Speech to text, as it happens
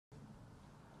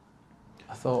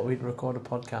I thought we'd record a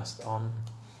podcast on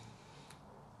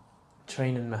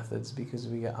training methods because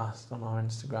we get asked on our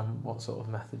Instagram what sort of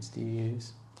methods do you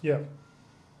use. Yeah.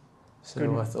 So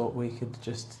Good. I thought we could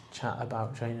just chat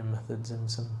about training methods and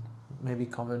some maybe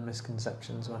common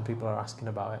misconceptions when people are asking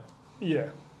about it. Yeah.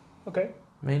 Okay.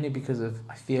 Mainly because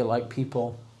I feel like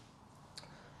people,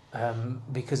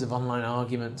 because of online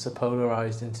arguments, are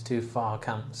polarised into two far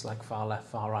camps, like far left,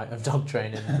 far right of dog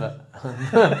training. But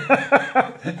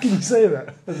can you say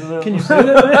that? Can you say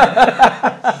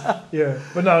that? Yeah,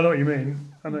 but no, I know what you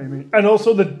mean. And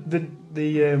also the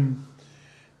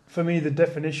for me, the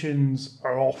definitions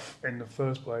are off in the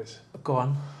first place. Go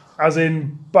on. As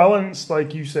in, balance,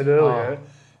 like you said earlier,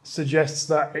 suggests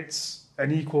that it's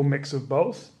an equal mix of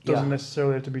both. Doesn't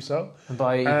necessarily have to be so. And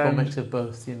by equal mix of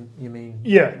both, you mean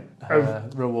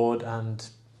reward and...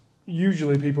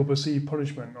 Usually people perceive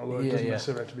punishment, although it doesn't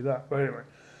necessarily have to be that. But anyway.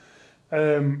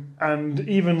 And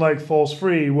even like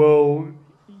force-free will,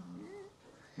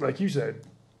 like you said,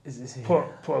 put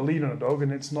a lead on a dog,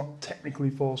 and it's not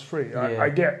technically force-free. I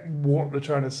get what they're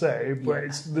trying to say, but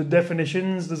it's the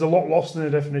definitions. There's a lot lost in the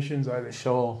definitions, I think.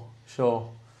 Sure.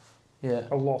 Yeah.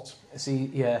 A lot. See,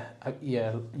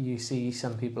 you see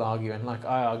some people arguing, like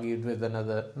I argued with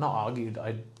another, not argued,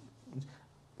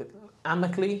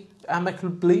 amicably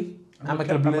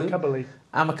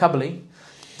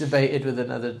debated with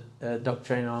another dog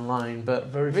trainer online, but a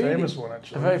very famous one,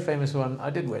 actually. A very famous one. I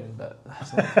did win, but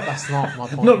that's not my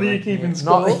point. Not that you're keeping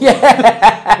score.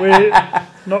 We're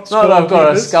not that I've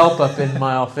got a scalp up in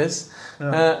my office.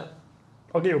 No.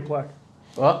 I'll get you a plaque.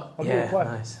 What? I'll get you a plaque.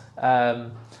 Nice.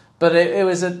 But it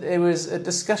was a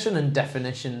discussion and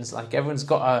definitions. Like everyone's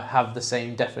got to have the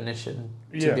same definition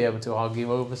to be able to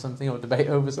argue over something or debate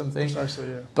over something. Precisely,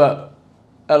 yeah. But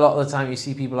a lot of the time you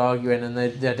see people arguing and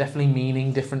they're definitely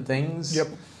meaning different things. Yep.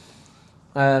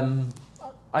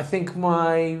 I think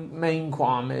my main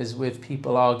qualm is with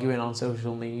people arguing on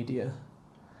social media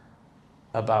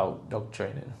about dog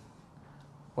training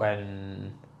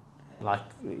when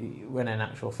in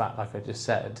actual fact, like I just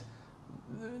said,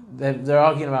 they're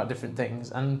arguing about different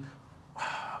things. And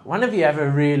when have you ever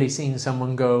really seen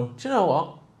someone go, do you know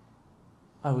what?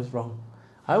 I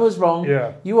was wrong.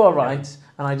 Yeah. You are right. Yeah.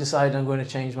 And I decided I'm going to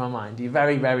change my mind. You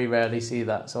very, very rarely see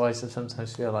that. So I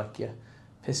sometimes feel like you're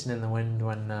pissing in the wind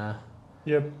when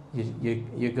you're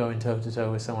going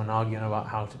toe-to-toe with someone arguing about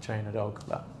how to train a dog.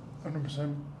 But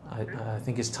 100%. I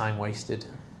think it's time wasted.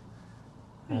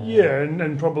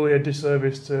 And probably a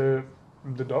disservice to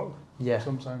the dog. Yeah.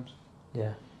 Sometimes.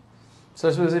 Yeah. So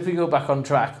I suppose if we go back on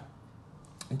track,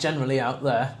 generally out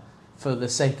there, for the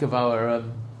sake of our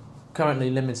currently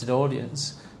limited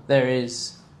audience,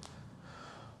 there's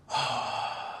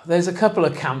a couple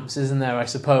of camps, isn't there, I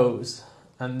suppose,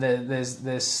 and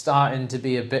there's starting to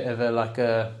be a bit of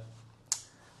a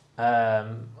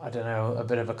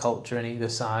bit of a culture in either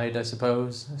side, I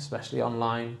suppose, especially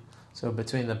online. So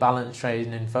between the balance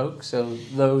training folks, so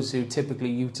those who typically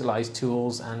utilise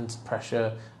tools and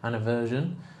pressure and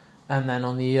aversion, and then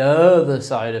on the other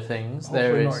side of things,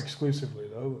 hopefully not exclusively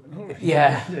though.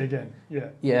 Yeah.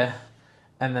 Yeah.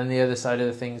 And then the other side of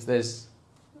the things, there's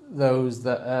those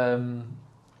that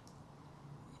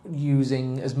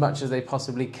using as much as they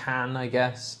possibly can, I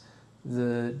guess,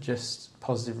 the just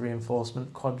positive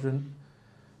reinforcement quadrant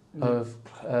of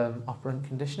operant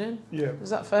conditioning. Yeah. Is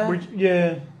that fair?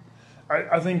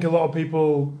 I think a lot of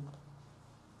people,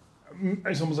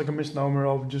 it's almost like a misnomer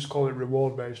of just call it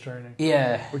reward-based training.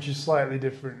 Yeah. Which is slightly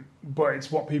different, but it's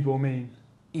what people mean.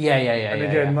 Yeah. And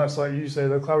again, that's like you say,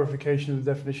 the clarification of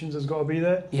the definitions has got to be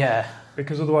there. Yeah.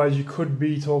 Because otherwise you could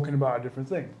be talking about a different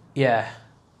thing. Yeah.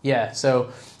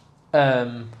 So,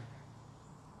 I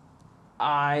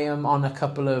am on a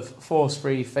couple of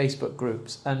force-free Facebook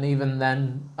groups, and even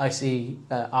then I see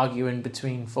arguing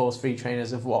between force-free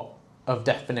trainers of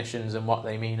definitions and what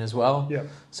they mean as well. Yeah.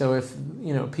 So if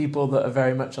people that are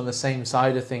very much on the same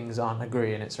side of things aren't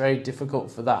agreeing, it's very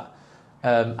difficult for that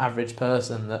average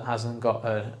person that hasn't got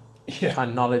a kind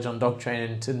of knowledge on dog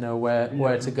training to know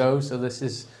where to go. So this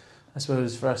is, I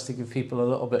suppose, for us to give people a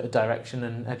little bit of direction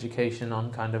and education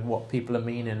on kind of what people are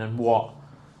meaning and what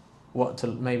to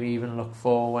maybe even look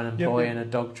for when employing a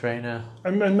dog trainer.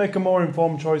 And make a more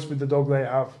informed choice with the dog they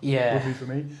have, would be for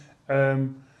me.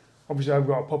 Obviously, I've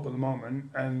got a pup at the moment,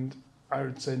 and I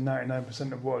would say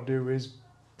 99% of what I do is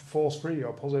force-free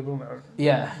or positive.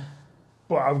 Yeah.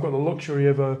 But I've got the luxury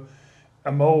of a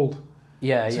mould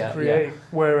to create,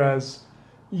 whereas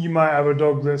you might have a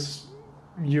dog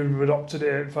you've adopted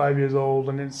it at 5 years old,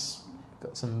 and it's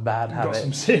got some bad habits. Got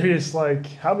some serious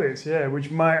habits, which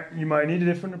you might need a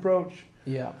different approach.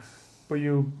 Yeah. But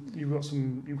you've got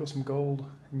some gold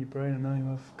in your brain, and now you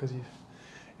have, because you've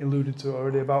alluded to it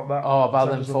already about that. Oh,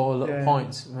 about them 4 little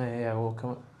points. Yeah, we'll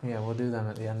come. Yeah, we'll do them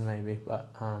at the end maybe. But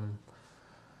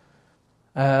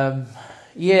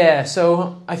yeah.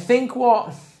 So I think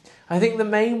the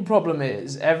main problem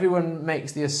is everyone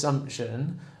makes the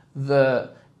assumption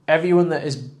that everyone that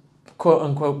is quote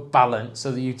unquote balanced,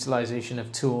 so the utilization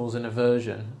of tools and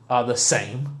aversion, are the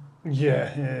same.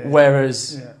 Yeah.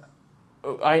 Whereas. Yeah.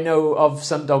 I know of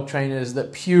some dog trainers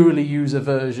that purely use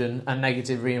aversion and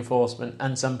negative reinforcement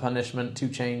and some punishment to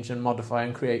change and modify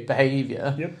and create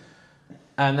behaviour. Yep.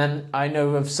 And then I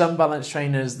know of some balance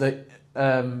trainers that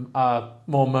are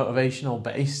more motivational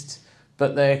based,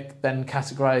 but they're then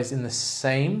categorised in the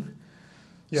same.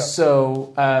 Yeah.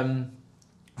 So,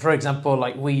 for example,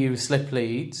 like we use slip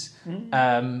leads,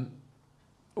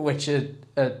 which are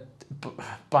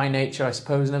by nature, I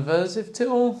suppose, an aversive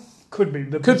tool. Could be.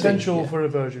 Potential for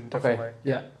aversion, definitely. Okay.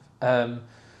 Yeah.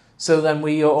 So then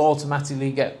we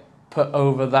automatically get put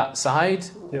over that side,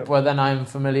 where then I'm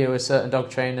familiar with certain dog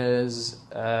trainers,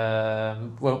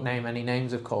 won't name any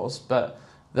names, of course, but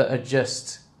that are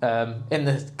just in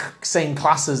the same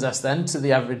class as us then, to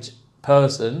the average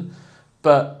person,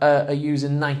 but are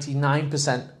using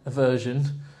 99%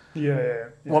 aversion,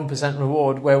 1%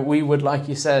 reward, where we would, like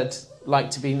you said,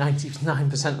 like to be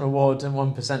 99% reward and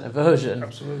 1% aversion.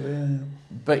 Absolutely, yeah.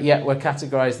 But yet we're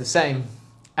categorised the same.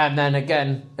 And then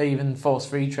again, even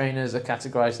force-free trainers are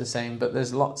categorised the same, but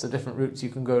there's lots of different routes you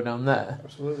can go down there.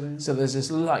 Absolutely. So there's this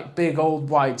like big old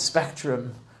wide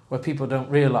spectrum where people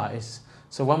don't realise.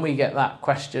 So when we get that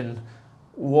question,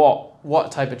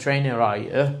 what type of trainer are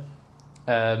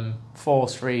you?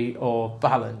 Force-free or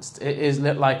balanced? It is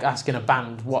like asking a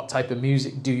band, what type of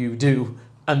music do you do?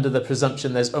 Under the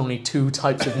presumption there's only 2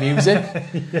 types of music.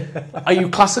 Are you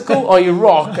classical or are you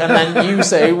rock? And then you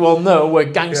say, well, no, we're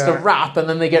gangster rap, and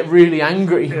then they get really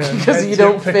angry because you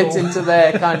don't fit into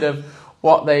their kind of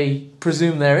what they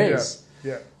presume there is.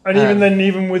 Yeah. And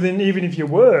even if you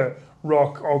were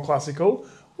rock or classical,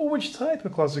 well, which type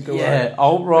of classical? Yeah,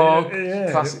 alt rock,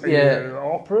 classic. Are you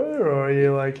opera, or are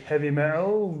you like heavy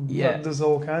metal? Yeah, there's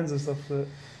all kinds of stuff that.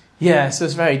 Yeah, so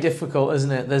it's very difficult,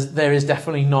 isn't it? There is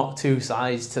definitely not 2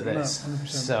 sides to this. No, 100%.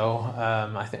 So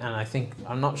I think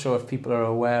I'm not sure if people are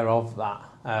aware of that.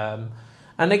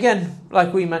 And again,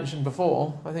 like we mentioned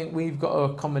before, I think we've got to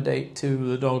accommodate to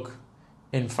the dog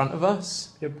in front of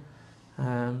us. Yep.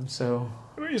 So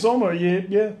it's almost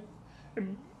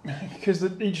because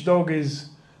each dog is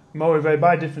motivated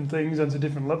by different things and to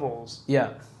different levels.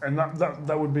 Yeah. And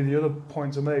that would be the other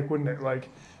point to make, wouldn't it? Like,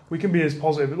 we can be as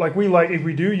positive. Like, if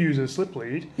we do use a slip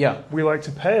lead, we like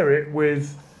to pair it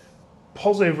with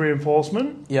positive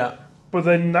reinforcement. Yeah. But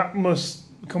then that must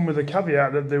come with a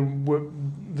caveat that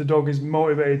the dog is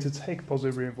motivated to take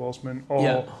positive reinforcement.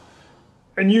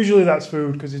 And usually that's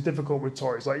food, because it's difficult with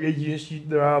toys. Like,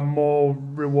 there are more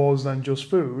rewards than just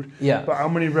food. Yeah. But how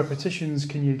many repetitions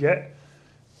can you get?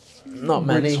 Not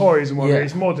many. With toys and whatnot.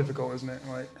 It's more difficult, isn't it?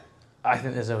 Like, I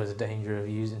think there's always a danger of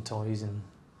using toys in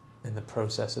the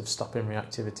process of stopping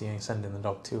reactivity and sending the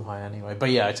dog too high anyway.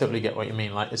 But yeah, I totally get what you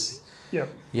mean. Like,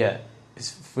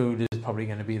 food is probably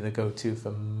going to be the go-to for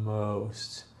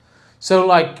most. So,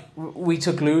 like, we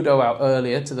took Ludo out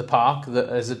earlier to the park that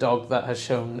as a dog that has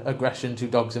shown aggression to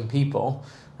dogs and people.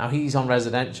 Now, he's on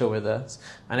residential with us.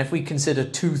 And if we consider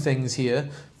 2 things here,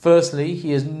 firstly,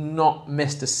 he has not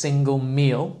missed a single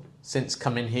meal since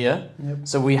coming here. Yep.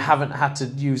 So we haven't had to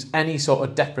use any sort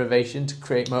of deprivation to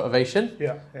create motivation.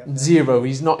 Yeah. 0.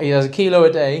 He has a kilo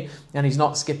a day and he's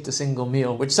not skipped a single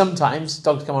meal, which sometimes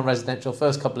dogs come on residential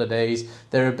first couple of days,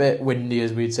 they're a bit windy,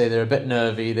 as we'd say, they're a bit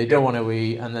nervy, they don't want to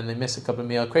eat, and then they miss a couple of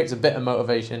meals, creates a bit of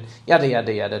motivation, yada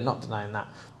yada yada, not denying that.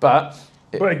 But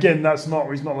again, it's not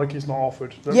like it's not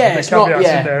offered. It's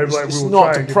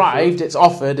not deprived, it's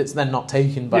offered, it's then not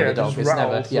taken by the dog. It's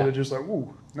never. So they're just like,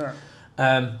 ooh, no.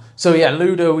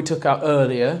 Ludo we took out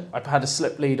earlier. I had a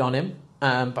slip lead on him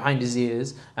behind his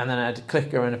ears, and then I had a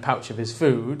clicker and a pouch of his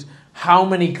food. How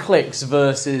many clicks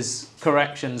versus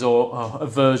corrections or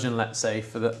aversion, let's say,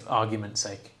 for the argument's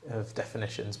sake of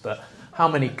definitions, but how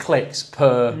many clicks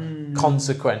per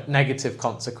negative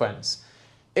consequence?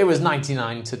 It was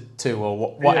 99 to 2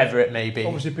 or whatever it may be.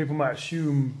 Obviously, people might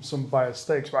assume some biased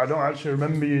stakes, but I don't actually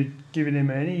remember you giving him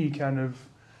any kind of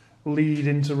lead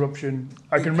interruption.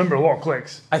 I can remember a lot of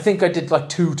clicks. I think I did like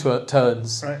 2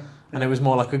 turns, right? And it was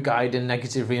more like a guide in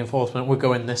negative reinforcement. We're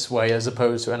going this way, as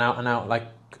opposed to an out and out like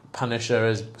Punisher,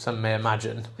 as some may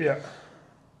imagine. Yeah.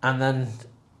 And then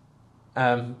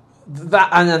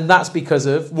that's because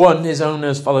of 1, his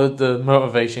owners followed the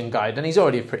motivation guide, and he's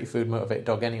already a pretty food motivated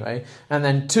dog anyway. And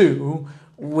then 2,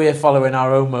 we're following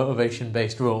our own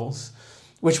motivation-based rules,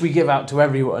 which we give out to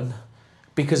everyone,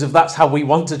 because that's how we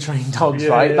want to train dogs,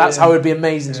 right? That's how it'd be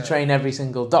amazing to train every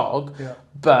single dog. Yeah.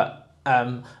 But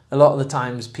a lot of the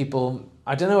times people,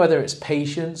 I don't know whether it's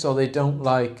patience or they don't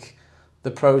like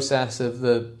the process of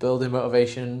the building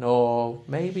motivation, or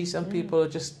maybe some people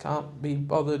just can't be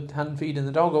bothered hand feeding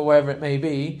the dog or wherever it may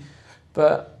be.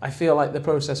 But I feel like the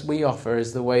process we offer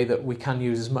is the way that we can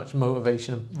use as much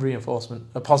motivation and reinforcement,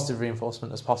 a positive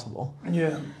reinforcement as possible.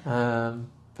 Yeah.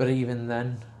 But even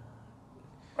then,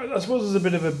 I suppose there's a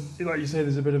bit of a, like you say,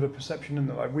 there's a bit of a perception in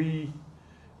that. Like we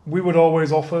would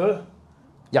always offer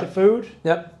the food.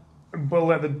 Yep. But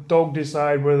let the dog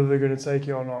decide whether they're going to take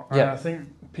it or not. And Yeah. I think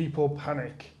people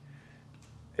panic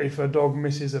if a dog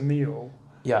misses a meal.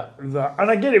 Yeah. And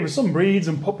I get it with some breeds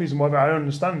and puppies and whatever. I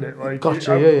understand it. Like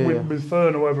Gotcha. With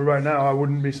Fern or whatever, right now, I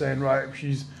wouldn't be saying, right,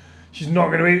 she's not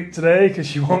going to eat today because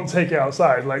she won't take it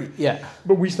outside. Like, yeah.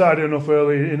 But we started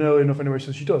early enough anyway,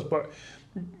 so she does. But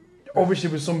obviously,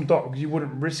 with some dogs, you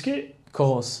wouldn't risk it. Of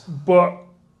course. But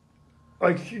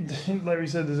like we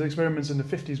said, there's experiments in the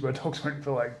 50s where dogs went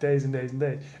for like days and days and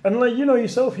days. And like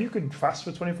yourself, you could fast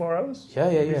for 24 hours.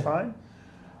 Yeah. Be fine.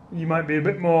 You might be a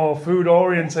bit more food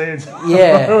orientated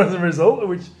as a result,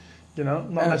 which, not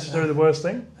necessarily the worst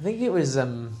thing. I think it was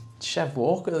Chev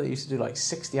Walker that used to do like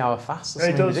 60-hour fasts.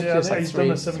 He does, I think he's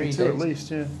done a 72 at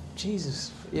least, yeah.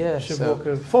 Jesus, yeah. Chev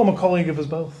Walker, former colleague of us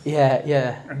both.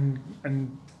 Yeah.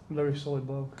 And very solid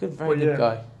bloke. Very good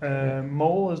guy.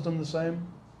 Mole has done the same.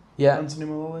 Yeah. Anthony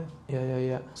Malloy.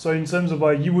 Yeah. So in terms of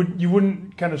like, you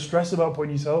wouldn't kind of stress about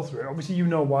putting yourself through it. Obviously, you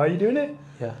know why you're doing it.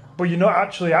 Yeah. But you're not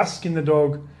actually asking the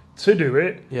dog to do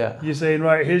it. Yeah. You're saying,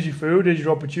 right, here's your food, here's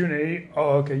your opportunity.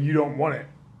 Oh, okay, you don't want it.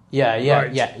 Yeah.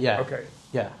 Right. Yeah. Okay.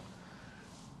 Yeah.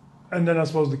 And then I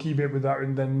suppose the key bit with that,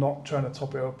 and then not trying to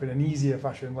top it up in an easier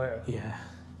fashion later. Yeah.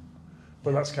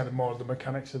 But that's kind of more the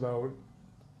mechanics of how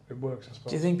it works, I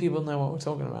suppose. Do you think people know what we're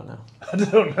talking about now? I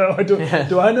don't know. Yeah.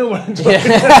 Do I know what I'm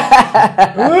talking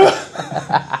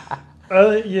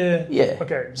about? Yeah.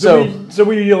 Okay. So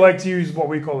we like to use what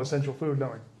we call essential food,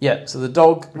 don't we? Yeah. So the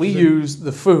dog, we use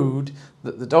the food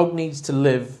that the dog needs to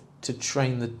live to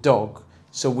train the dog,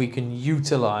 so we can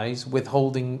utilise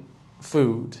withholding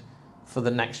food for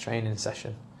the next training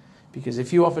session. Because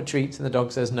if you offer treats and the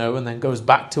dog says no and then goes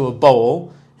back to a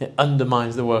bowl, it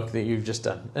undermines the work that you've just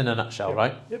done, in a nutshell,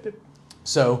 right? Yep.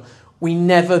 So we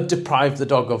never deprive the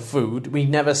dog of food. We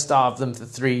never starve them for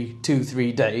 3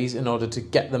 days in order to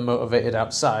get them motivated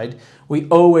outside. We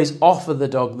always offer the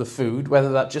dog the food,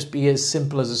 whether that just be as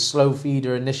simple as a slow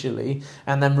feeder initially,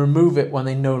 and then remove it when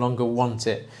they no longer want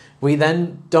it. We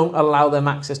then don't allow them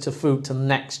access to food till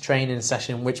next training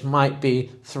session, which might be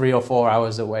 3 or 4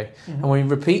 hours away. Mm-hmm. And we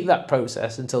repeat that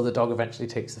process until the dog eventually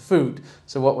takes the food.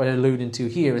 So what we're alluding to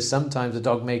here is sometimes the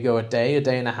dog may go a day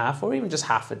and a half, or even just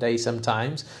half a day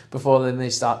sometimes, before then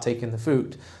they start taking the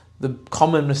food. The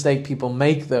common mistake people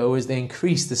make, though, is they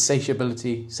increase the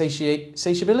satiability.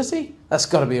 Satiability? That's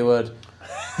got to be a word.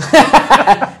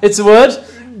 It's a word?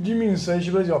 Do you mean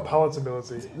satiability or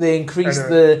palatability? They increase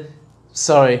the...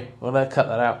 Sorry, well, I'll cut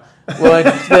that out. Well,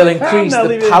 they'll increase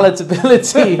the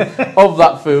palatability of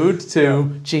that food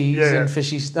to cheese and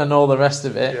fishy and all the rest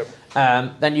of it.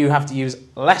 Yep. Then you have to use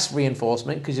less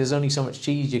reinforcement because there's only so much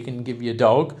cheese you can give your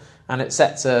dog, and it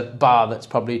sets a bar that's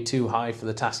probably too high for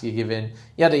the task you're giving.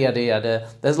 Yada, yada, yada.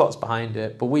 There's lots behind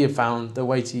it, but we have found the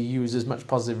way to use as much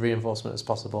positive reinforcement as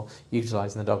possible,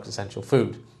 utilising the dog's essential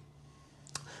food.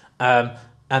 And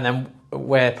then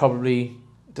we're probably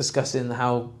discussing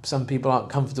how some people aren't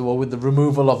comfortable with the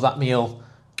removal of that meal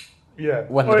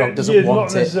when the dog doesn't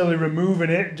want not necessarily removing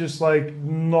it, just like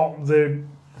not the...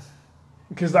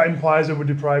 Because that implies that we're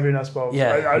depriving, I suppose.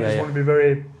 I just want to be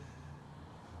very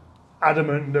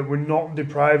adamant that we're not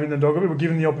depriving the dog of it. We're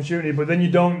giving the opportunity, but then you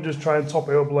don't just try and top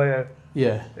it up later.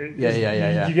 You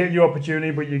get your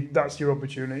opportunity, but that's your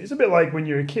opportunity. It's a bit like when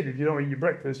you're a kid. If you don't eat your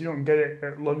breakfast, you don't get it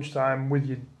at lunchtime with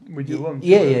your lunch.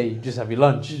 You just have your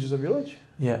lunch.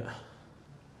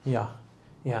 Yeah.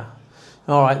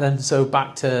 All right then. So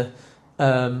back to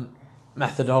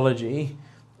methodology.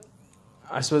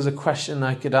 I suppose a question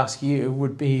I could ask you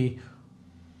would be,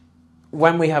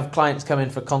 when we have clients come in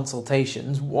for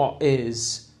consultations, what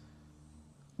is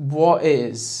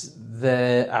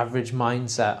the average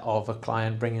mindset of a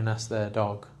client bringing us their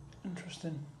dog?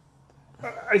 Interesting.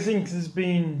 I think there's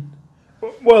been...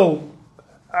 Well,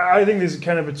 I think there's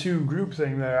kind of a two-group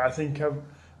thing there. I think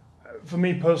for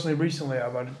me personally, recently,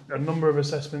 I've had a number of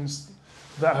assessments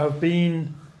that have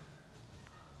been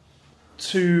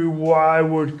to what I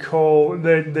would call,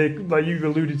 they like you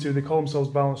alluded to, they call themselves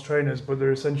balanced trainers, but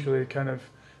they're essentially kind of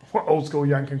old school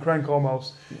yank and crank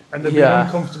almost, and they've been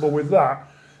uncomfortable with that.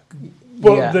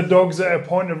 But the dog's at a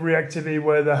point of reactivity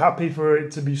where they're happy for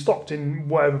it to be stopped in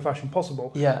whatever fashion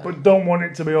possible. Yeah. But don't want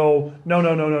it to be all,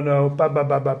 no,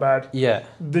 bad. Yeah.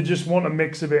 They just want a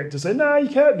mix of it to say, nah, you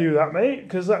can't do that, mate,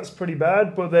 because that's pretty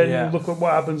bad. But then you look at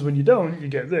what happens when you don't, you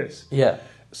get this. Yeah.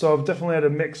 So I've definitely had a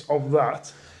mix of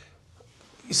that.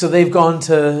 So they've gone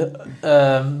to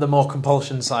the more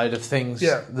compulsion side of things,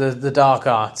 the dark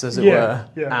arts, as it were,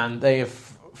 and they have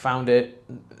found it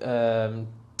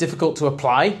difficult to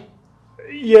apply.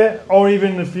 Yeah, or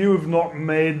even a few have not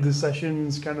made the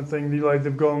sessions kind of thing.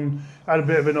 They've gone, had a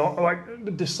bit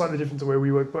of just slightly different to where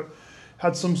we work, but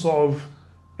had some sort of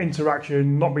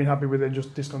interaction, not being happy with it, and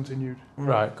just discontinued.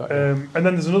 Right, got it. And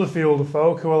then there's another field of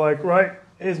folk who are like, right,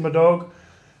 here's my dog,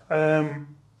 train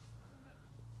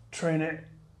it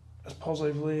as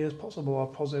positively as possible, or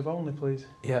positive only, please.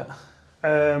 Yeah.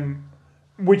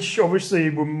 Which obviously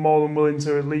we're more than willing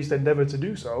to at least endeavour to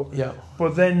do so. Yeah.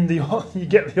 But then you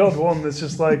get the odd one that's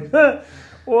just like,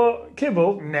 what,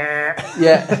 kibble? Nah.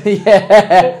 Yeah.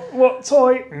 Yeah. What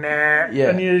toy? Nah. Yeah.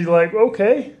 And you're like,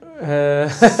 okay.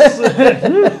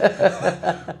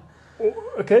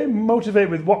 Okay, motivate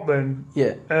with what then?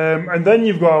 Yeah. And then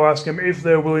you've got to ask them if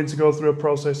they're willing to go through a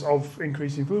process of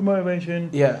increasing food motivation.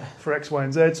 Yeah. For X, Y,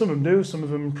 and Z. Some of them do. Some of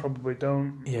them probably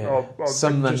don't. Yeah. Or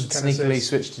some of them sneakily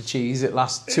switch to cheese. It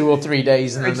lasts 2 or 3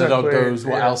 days, and then the dog goes,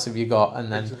 "What else have you got?"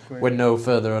 And then we're no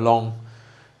further along,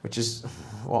 which is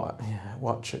what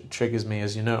triggers me,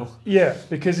 as you know. Yeah,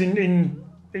 because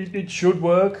it should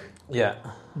work. Yeah.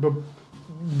 But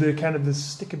the kind of the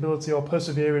stickability or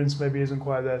perseverance maybe isn't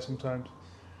quite there sometimes.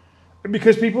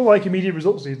 Because people like immediate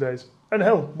results these days. And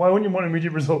hell, why wouldn't you want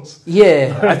immediate results?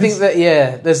 Yeah, I think that,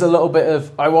 there's a little bit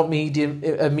of, I want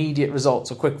immediate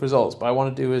results or quick results, but I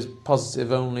want to do as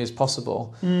positive only as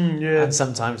possible. And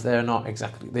sometimes they don't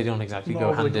exactly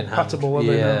go hand in hand.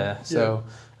 Yeah, so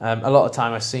a lot of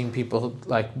time I've seen people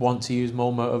like want to use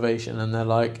more motivation, and they're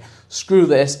like, screw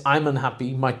this, I'm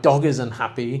unhappy, my dog is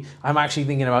unhappy, I'm actually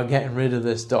thinking about getting rid of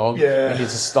this dog, we need to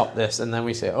stop this. And then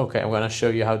we say, okay, I'm going to show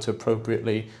you how to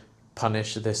appropriately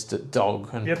punish this dog.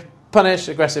 And punish,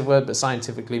 aggressive word, but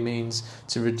scientifically means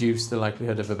to reduce the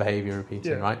likelihood of a behaviour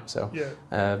repeating, right? So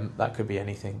that could be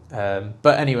anything.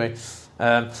 But anyway,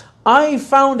 I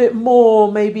found it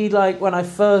more maybe like when I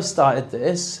first started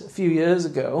this a few years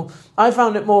ago, I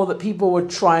found it more that people were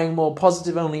trying more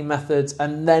positive only methods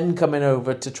and then coming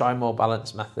over to try more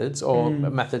balanced methods or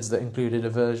methods that included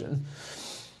aversion.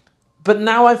 But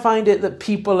now I find it that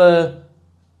people are,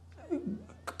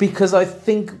 because I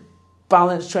think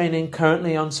balance training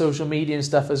currently on social media and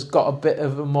stuff has got a bit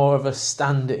of more of a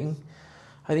standing.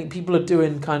 I think people are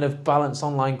doing kind of balanced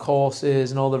online courses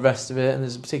and all the rest of it, and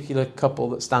there's a particular couple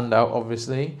that stand out,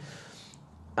 obviously,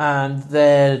 and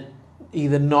they're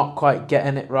either not quite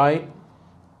getting it right.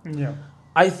 Yeah.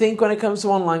 I think when it comes to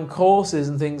online courses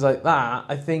and things like that,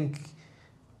 I think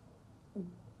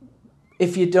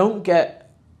if you don't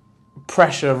get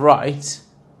pressure right,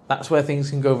 that's where things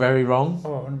can go very wrong.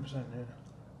 Oh, 100%, yeah.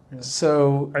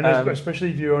 So, and especially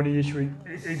if you're only issuing,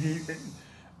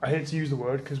 I hate to use the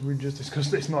word because we just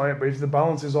discussed it's not it, but if the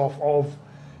balance is off of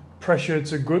pressure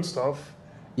to good stuff,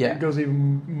 it goes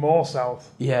even more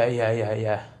south.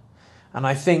 Yeah. And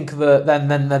I think that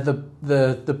then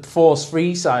the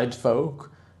force-free side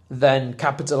folk then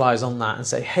capitalise on that and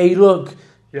say, hey, look,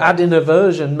 adding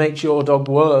aversion makes your dog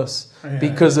worse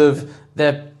because of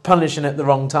they're punishing at the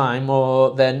wrong time,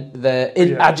 or then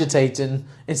they're agitating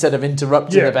instead of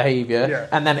interrupting the behaviour,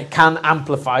 and then it can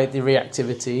amplify the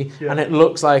reactivity, and it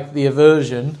looks like the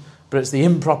aversion, but it's the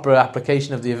improper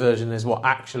application of the aversion is what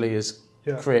actually has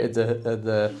created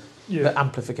the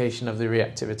amplification of the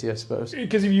reactivity, I suppose.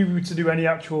 Because if you were to do any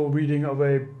actual reading of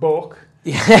a book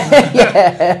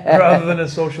rather than a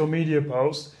social media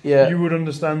post, you would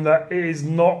understand that it is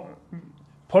not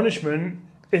punishment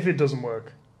if it doesn't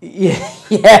work. Yeah,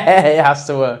 it has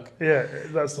to work. Yeah,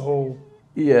 that's the whole...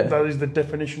 Yeah. That is the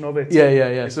definition of it.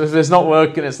 Yeah. So if it's not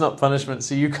working, it's not punishment.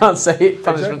 So you can't say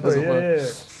punishment doesn't work. Yeah.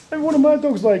 And one of my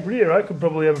dogs like Rhea, I could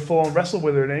probably have a full-on wrestle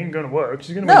with her and it ain't going to work.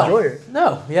 She's going to enjoy it.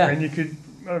 No, yeah. And you could,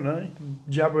 I don't know, you could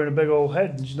jab her in a big old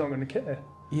head and she's not going to care.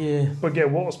 Yeah. But get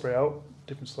water spray out,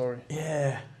 different story.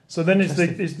 Yeah. So then it's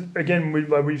again,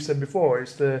 like we've said before,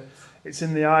 it's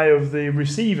in the eye of the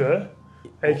receiver,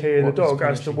 aka the dog,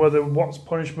 as to whether what's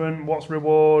punishment, what's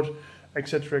reward,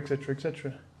 etc.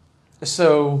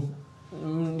 So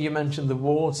you mentioned the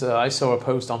water. I saw a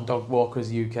post on Dog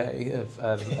Walkers UK of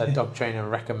a dog trainer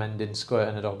recommending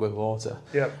squirting a dog with water.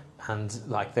 Yep. And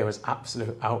like there was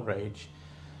absolute outrage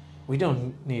we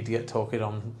don't need to get started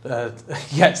on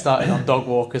dog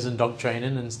walkers and dog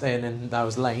training and staying in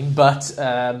those lane, but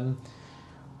don't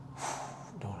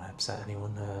want to upset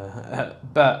anyone.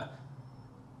 But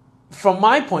from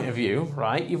my point of view,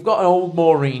 right, you've got an old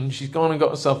Maureen, she's gone and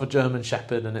got herself a German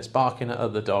Shepherd and it's barking at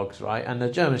other dogs, right? And the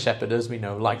German Shepherd, as we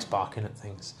know, likes barking at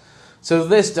things. So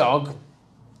this dog,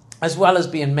 as well as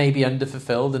being maybe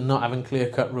underfulfilled and not having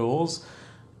clear-cut rules,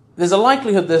 there's a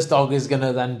likelihood this dog is going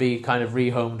to then be kind of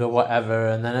rehomed or whatever,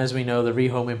 and then as we know, the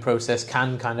rehoming process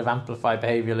can kind of amplify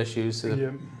behavioural issues, so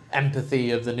the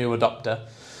empathy of the new adopter.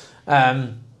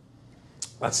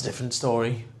 That's a different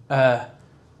story.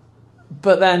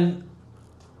 But then,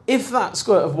 if that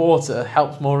squirt of water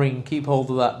helps Maureen keep hold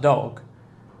of that dog,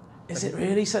 is it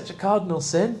really such a cardinal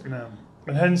sin? No.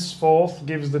 And henceforth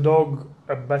gives the dog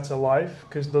a better life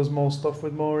because does more stuff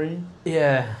with Maureen.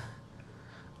 Yeah.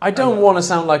 I don't want to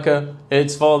sound like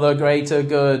it's for the greater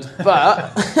good,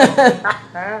 but,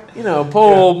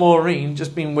 poor old Maureen,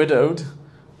 just been widowed.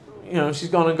 She's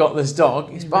gone and got this dog.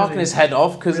 He's barking his head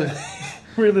off because of...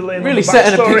 Really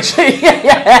setting a picture.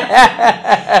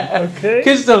 Okay.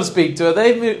 Kids don't speak to her.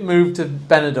 They've moved to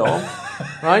Benidorm,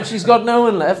 right? She's got no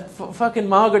one left. Fucking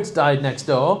Margaret's died next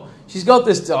door. She's got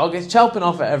this dog. It's chelping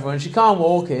off at everyone. She can't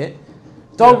walk it.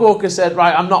 Dog walker said,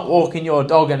 right, I'm not walking your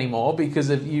dog anymore because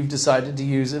you've decided to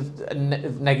use a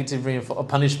negative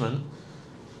punishment.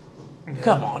 Yeah.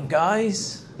 Come on,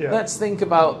 guys. Yeah. Let's think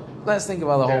about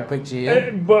the whole picture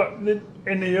here. But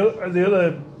in the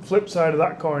other flip side of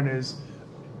that coin is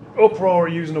uproar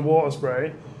using a water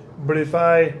spray, but if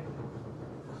I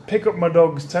pick up my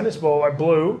dog's tennis ball like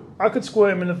Blue, I could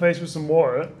squirt him in the face with some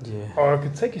water, or I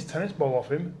could take his tennis ball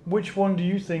off him. Which one do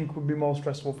you think would be more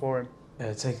stressful for him?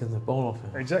 Taking the ball off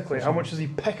him. Exactly. How much does he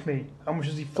peck me? How much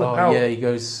does he flip out? Yeah, he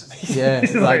goes. Yeah,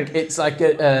 it looks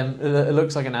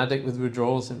like an addict with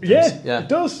withdrawal symptoms. Yeah, it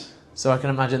does. So I can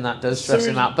imagine that does stress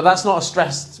him out, but that's not a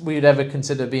stress we'd ever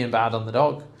consider being bad on the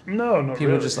dog. No, not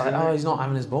People really. are just like, he's not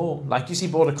having his ball. Like you see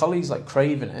border collies like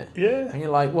craving it. Yeah. And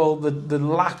you're like, well, the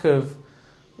lack of,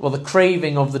 the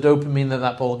craving of the dopamine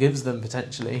that ball gives them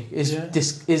potentially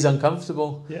is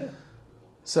uncomfortable. Yeah.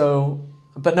 So,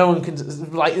 but no one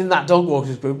can, like in that dog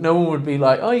walkers group, no one would be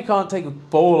like, oh, you can't take a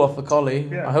ball off a collie.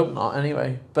 Yeah. I hope not.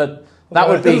 Anyway, but. That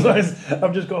would be.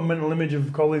 I've just got a mental image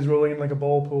of collies rolling in like a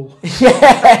ball pool.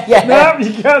 Yeah. No,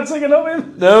 you can't take it off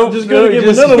him. No, just going to give him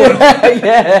another one.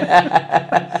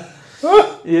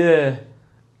 Yeah.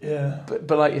 Yeah.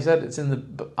 But like you said, it's in the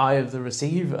eye of the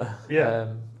receiver.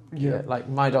 Yeah. Like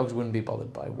my dogs wouldn't be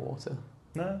bothered by water.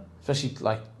 No. Especially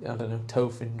like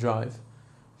Toph in Drive.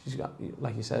 She's got,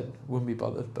 like you said, wouldn't be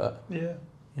bothered, but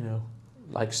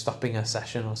like stopping a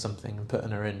session or something and putting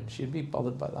her in, she'd be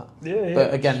bothered by that. Yeah.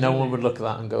 But again, no one would look at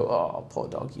that and go, "Oh, poor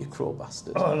dog, you cruel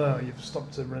bastard." Oh no, you've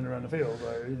stopped to run around the field.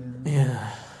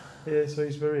 Yeah. Yeah, so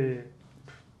he's very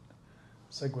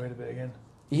segued a bit again.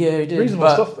 Yeah, he did.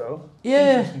 Reasonable stuff though.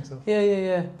 Yeah. Stuff.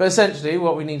 Yeah. But essentially,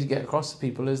 what we need to get across to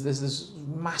people is there's this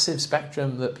massive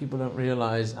spectrum that people don't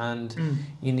realise, and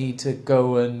you need to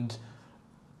go and.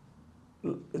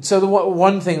 So the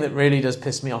one thing that really does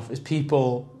piss me off is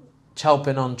people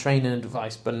chelping on training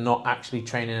advice but not actually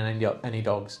training any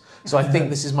dogs. So I think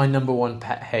this is my number one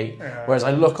pet hate. Whereas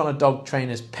I look on a dog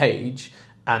trainer's page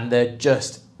and there's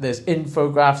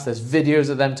infographics, there's videos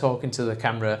of them talking to the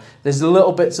camera, there's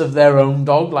little bits of their own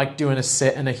dog like doing a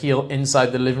sit and a heel inside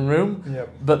the living room,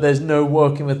 but there's no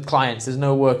working with clients, there's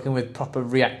no working with proper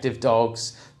reactive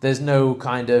dogs, there's no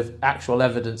kind of actual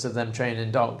evidence of them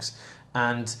training dogs.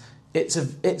 And it's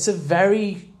a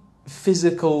very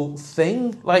physical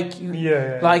thing. Like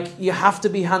you have to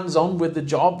be hands-on with the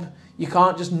job. You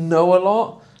can't just know a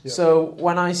lot. Yeah. So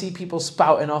when I see people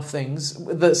spouting off things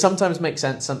that sometimes make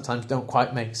sense, sometimes don't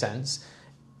quite make sense,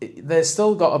 there's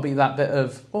still got to be that bit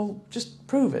of, well, just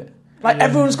prove it. Like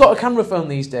everyone's got a camera phone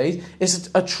these days. It's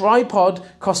a tripod,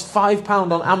 costs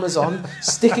 £5 on Amazon.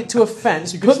 Stick it to a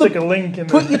fence. You can stick a link in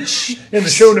the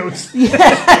show notes.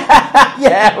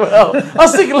 Yeah, well, I'll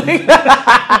stick a link.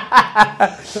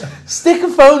 Stick a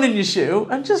phone in your shoe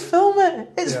and just film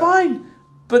it. It's fine.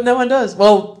 But no one does.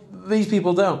 Well, these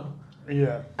people don't.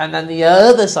 Yeah. And then the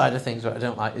other side of things that I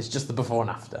don't like is just the before and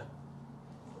after.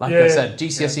 Like I said,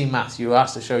 GCSE maths, you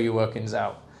asked to show your workings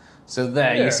out. So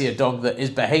you see a dog that is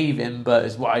behaving but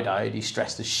is wide-eyed, he's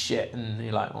stressed as shit, and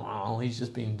you're like, well, he's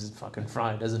just been fucking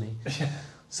fried, hasn't he?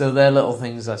 So they're little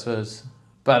things, I suppose.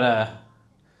 But,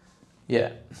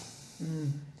 my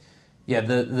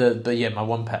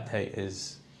one pet hate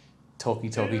is talk,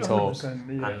 and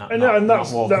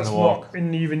that's not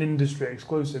even industry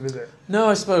exclusive, is it? No,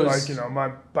 I suppose. Like, my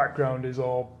background is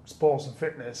all sports and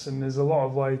fitness, and there's a lot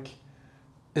of, like,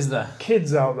 Is there?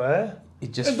 Kids out there.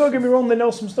 And don't get me wrong, they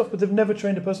know some stuff, but they've never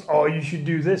trained a person. Oh, you should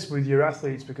do this with your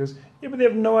athletes because but they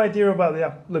have no idea about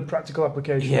the practical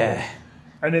application. Yeah.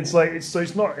 And it's like it's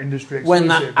not industry exclusive. When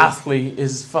that athlete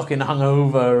is fucking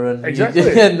hungover and exactly,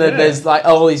 there's like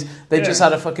all these, they just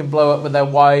had a fucking blow up with their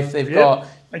wife. They've got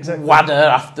WADA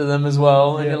after them as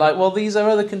well, and you're like, well, these are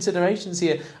other considerations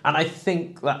here. And I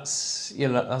think that's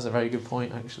a very good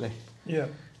point actually. Yeah,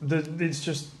 it's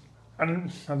just.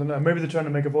 And I don't know, maybe they're trying to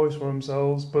make a voice for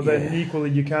themselves, but then equally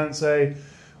you can't say,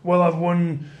 well, I've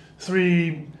won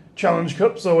 3 Challenge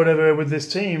Cups or whatever with this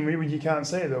team. You can't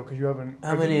say it though, because you haven't.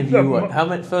 How many have you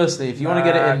won? Firstly, if you want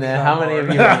to get it in there, how many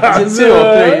have you won? Is it 2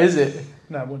 or 3, is it?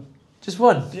 No, 1. Just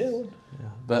 1? Yeah, 1. Yeah,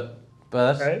 but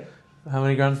right. How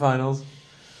many grand finals?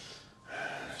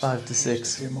 5 to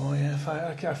 6. A few more, yeah.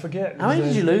 I forget. How many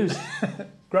did you lose?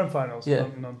 Grand finals? Yeah.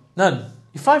 None.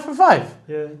 You're 5 from 5?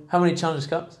 Yeah. How many Challenge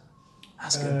Cups?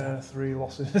 That's good. 3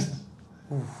 losses.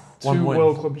 Oof, 2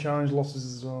 World Club Challenge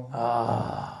losses as well.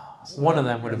 So one of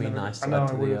them would have been nice to add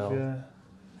to the yeah.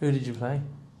 Who did you play?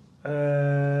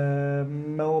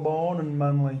 Melbourne and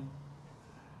Manly.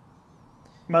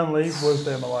 Manly, worst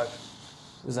day of my life.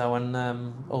 Was that when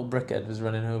old Brickhead was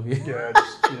running over you? Yeah,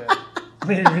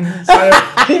 leaving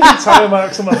tire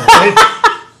marks on my face.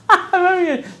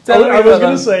 I was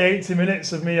going to say 80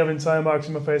 minutes of me having tire marks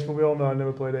on my face, but we all know I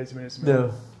never played 80 minutes.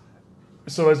 No.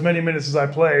 So as many minutes as I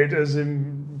played as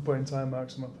him putting tire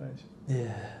marks on my face.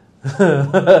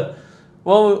 Yeah.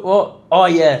 Well, oh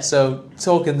yeah, so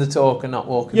talking the talk and not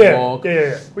walking the walk.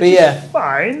 Yeah. Which is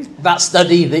fine. That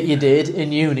study that you did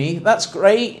in uni, that's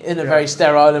great in a very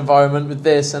sterile environment with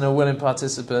this and a willing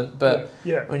participant. But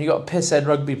when you've got a pisshead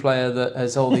rugby player that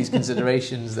has all these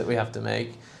considerations that we have to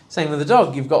make, same with the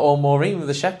dog. You've got all Maureen with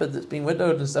the shepherd that's been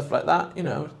widowed and stuff like that.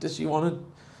 Does she want to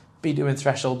be doing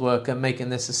threshold work and making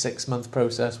this a 6-month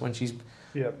process when she's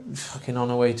fucking on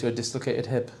her way to a dislocated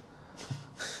hip?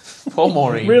 Poor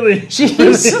Maureen. Really? She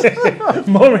is.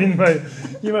 Maureen, mate,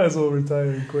 you might as well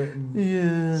retire and quit and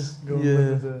go and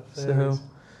live with the fairies. So,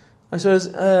 I suppose,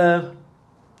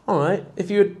 all right, if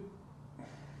you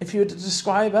were to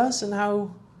describe us and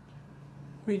how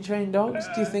we train dogs,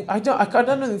 do you think... I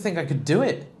don't even think I could do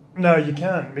it. No, you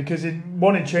can't, because it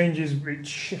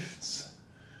shifts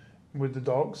with the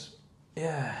dogs.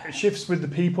 Yeah. It shifts with the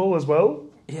people as well.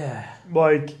 Yeah.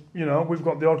 Like, we've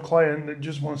got the odd client that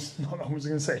just wants, I was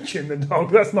going to say chin the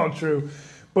dog, that's not true.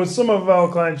 But some of our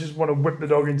clients just want to whip the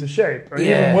dog into shape. And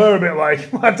even we're a bit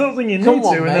like, I don't think you need to.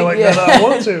 On, and mate. they're like, no, I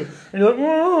want to. And you're like,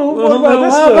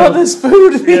 what about this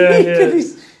food?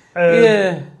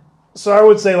 Yeah. So I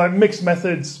would say like mixed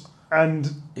methods and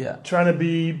trying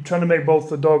to make both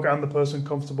the dog and the person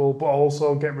comfortable, but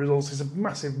also get results. It's a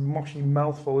massive, moshy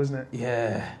mouthful, isn't it?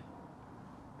 Yeah.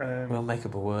 We'll make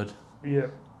up a word. Yeah.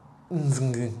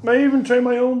 I even train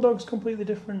my own dogs completely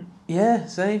different. Yeah,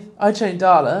 same. I trained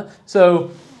Darla.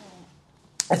 So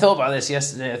I thought about this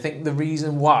yesterday. I think the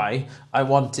reason why I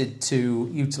wanted to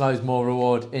utilise more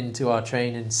reward into our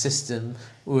training system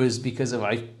was because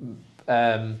I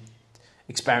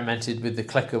experimented with the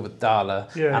clicker with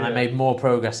Darla, and I made more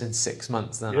progress in 6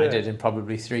 months than I did in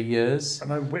probably 3 years.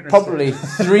 And I witnessed probably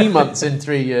 3 months in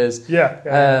 3 years.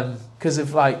 Yeah. Because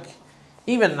of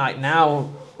even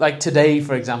now, like today,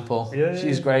 for example,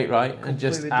 she's great, right? And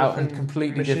just out and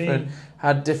completely machine. different.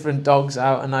 Had different dogs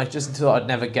out, and I just thought I'd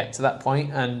never get to that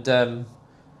point. And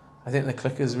I think the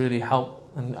clickers really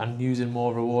help, and using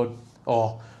more reward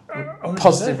or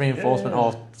positive reinforcement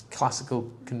or classical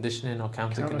conditioning or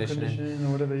counter conditioning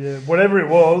or whatever. Whatever it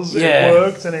was, it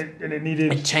worked, and it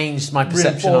needed. It changed my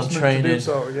perception on training. To do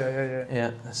so.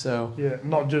 Yeah. So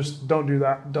not just don't do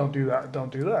that, don't do that,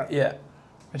 don't do that. Yeah.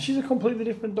 And she's a completely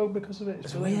different dog because of it.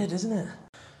 It's weird, isn't it?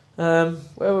 Where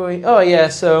were we? Oh, yeah,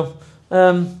 so...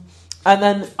 and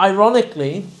then,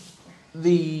 ironically,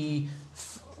 the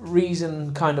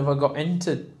reason kind of I got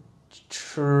into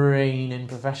training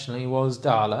professionally was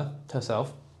Darla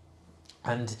herself.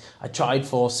 And I tried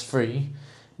force free.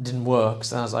 It didn't work,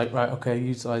 so I was like, right, okay,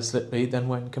 utilise slip lead, then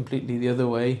went completely the other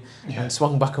way and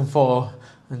swung back and forth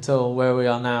until where we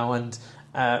are now. And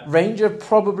Ranger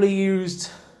probably used...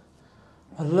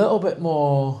 a little bit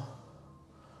more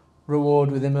reward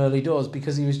with him early doors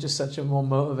because he was just such a more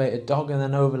motivated dog, and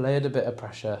then overlaid a bit of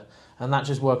pressure, and that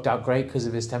just worked out great because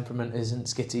of his temperament isn't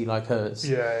skitty like hers.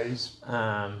 Yeah, he's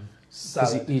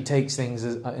because he takes things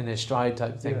in his stride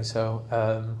type thing. Yeah. So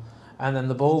and then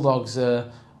the bulldogs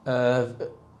are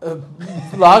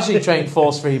largely trained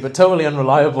force free but totally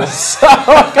unreliable, so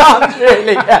I can't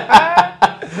really.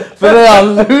 But they are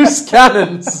loose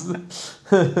cannons.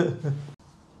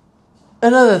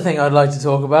 Another thing I'd like to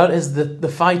talk about is the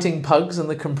fighting pugs and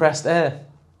the compressed air.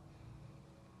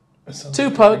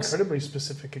 2 pugs. Incredibly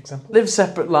specific example. Live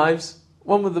separate lives.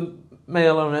 One with the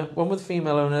male owner, one with the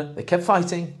female owner. They kept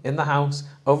fighting in the house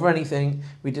over anything.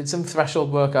 We did some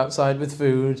threshold work outside with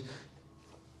food.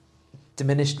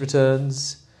 Diminished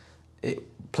returns. It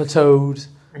plateaued.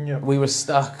 Yep. We were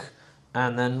stuck.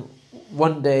 And then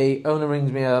one day, owner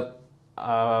rings me up.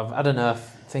 I've had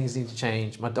enough. Things need to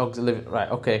change. My dogs are living... Right,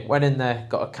 okay. Went in there,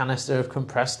 got a canister of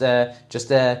compressed air.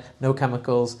 Just air, no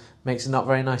chemicals. Makes a not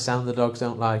very nice sound the dogs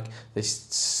don't like. They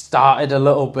started a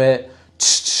little bit.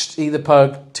 Either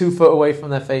pug, 2 foot away from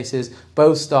their faces.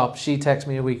 Both stopped. She texts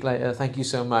me a week later. Thank you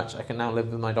so much. I can now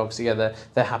live with my dogs together.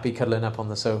 They're happy cuddling up on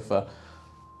the sofa.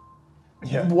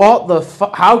 Yeah. What the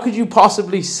fuck? How could you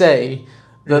possibly say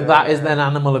that is then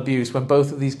animal abuse when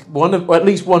both of these... at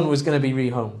least one was going to be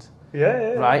rehomed.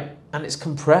 Yeah. Right? And it's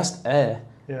compressed air.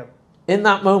 Yeah. In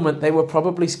that moment, they were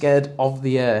probably scared of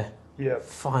the air. Yeah.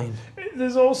 Fine.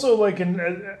 There's also like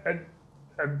a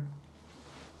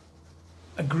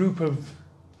group of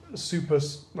super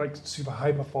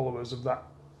hyper followers of that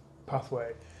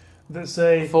pathway that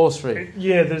say force free.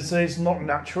 That say it's not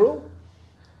natural.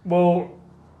 Well,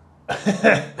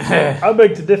 I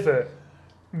beg to differ,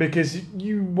 because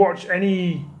you watch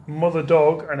any mother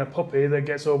dog and a puppy that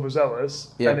gets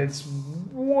overzealous, and it's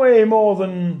way more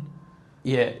than.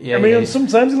 I mean,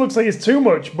 sometimes it looks like it's too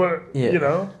much, but you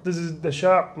know, there's a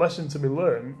sharp lesson to be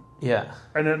learned. Yeah.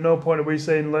 And at no point are we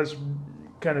saying let's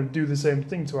kind of do the same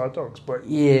thing to our dogs, but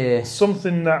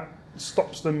something that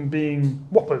stops them being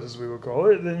whoppers, as we would call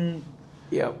it, then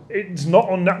it's not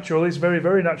unnatural. It's very,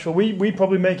 very natural. We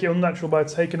probably make it unnatural by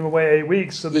taking them away 8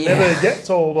 weeks, so they never get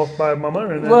told off by mama.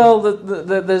 And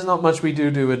there's not much we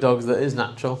do with dogs that is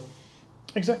natural.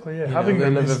 Exactly. Yeah, having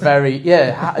them is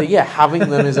having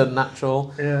them is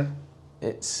unnatural. Yeah.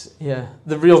 It's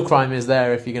the real crime is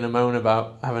there if you're going to moan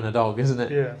about having a dog, isn't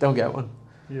it? Yeah. Don't get one.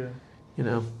 Yeah. You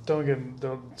know. Don't get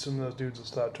some of those dudes will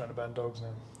start trying to ban dogs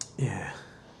now. Yeah.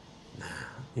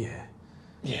 Yeah.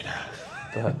 Yeah.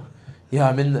 But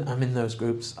I'm in those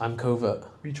groups. I'm covert.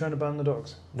 Are you trying to ban the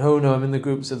dogs? No, I'm in the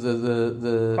groups of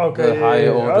the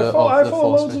higher order. I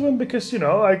follow loads of them because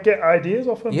I get ideas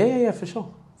off them. Yeah, for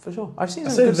sure. I've seen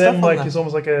some good them stuff like it's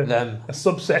almost like a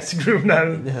subset group now.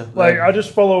 Yeah, I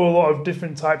just follow a lot of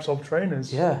different types of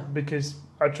trainers. Yeah, because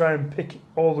I try and pick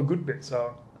all the good bits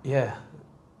out. Yeah,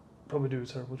 probably do a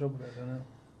terrible job of it. I don't know.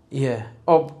 Yeah.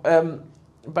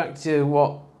 Back to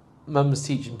what Mum's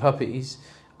teaching puppies.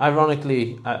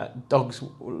 Ironically, dogs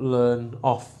learn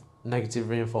off negative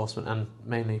reinforcement and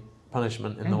mainly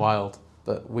punishment in the wild,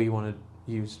 but we want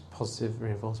to use positive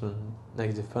reinforcement and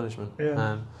negative punishment.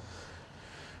 Yeah.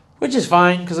 Which is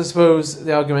fine, because I suppose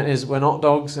the argument is we're not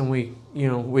dogs, and we've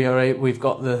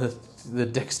got the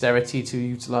dexterity to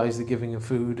utilise the giving of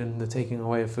food and the taking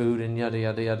away of food and yada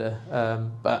yada yada.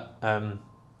 But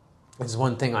there's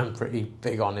one thing I'm pretty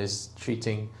big on is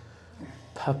treating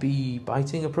puppy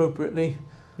biting appropriately.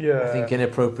 Yeah, I think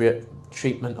inappropriate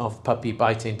treatment of puppy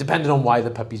biting, depending on why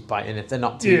the puppy's biting. If they're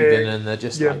not teething and they're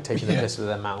just taking the piss with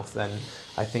their mouth, then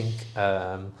I think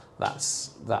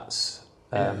that's.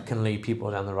 Can lead people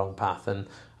down the wrong path, and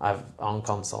I've on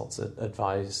consults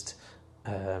advised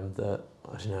that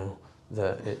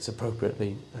it's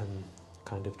appropriately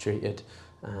kind of treated,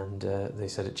 and they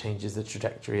said it changes the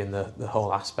trajectory and the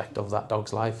whole aspect of that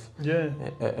dog's life.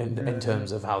 In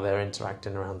terms of how they're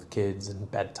interacting around the kids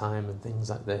and bedtime and things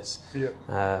like this.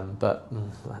 But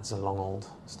that's a long old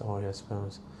story, I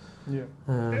suppose.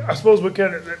 I suppose we've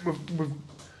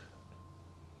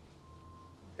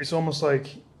it's almost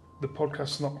like the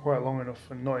podcast's not quite long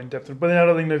enough and not in depth. But then I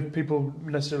don't think that people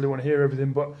necessarily want to hear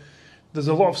everything. But there's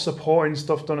a lot of supporting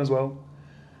stuff done as well.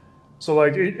 So,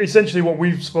 like, essentially what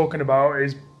we've spoken about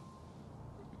is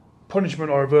punishment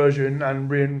or aversion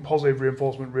and positive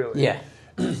reinforcement, really. Yeah.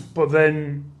 But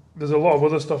then there's a lot of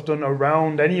other stuff done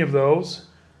around any of those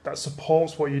that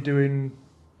supports what you're doing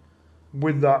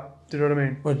with that. Do you know what I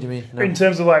mean? What do you mean? No. In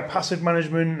terms of, like, passive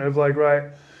management of, like,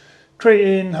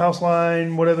 creating, house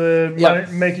line, whatever,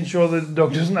 making sure that the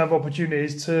dog doesn't have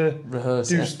opportunities to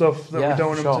do stuff that we don't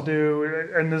want them to do.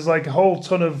 And there's like a whole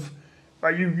ton of,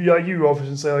 like you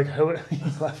often say, like,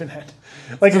 laughing at.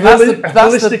 Like, so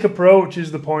holistic approach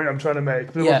is the point I'm trying to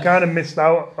make. We've kind of missed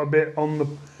out a bit on the...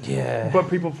 Yeah. But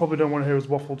people probably don't want to hear us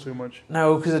waffle too much.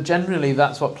 No, because generally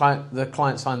that's what the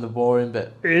clients find the boring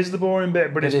bit. It is the boring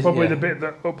bit, but it's probably the bit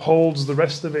that upholds the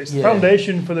rest of it. It's the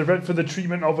foundation for the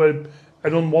treatment of an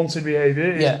unwanted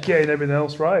behaviour is getting everything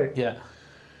else right. Yeah.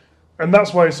 And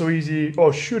that's why it's so easy,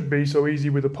 or should be so easy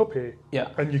with a puppy. Yeah.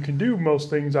 And you can do most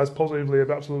things as positively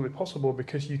as absolutely possible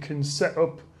because you can set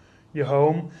up your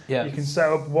home. Yeah. You can set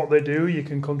up what they do. You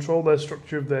can control their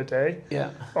structure of their day.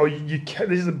 Yeah. Or you can.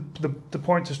 This is the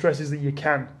point to stress is that you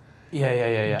can.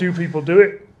 Yeah. Do people do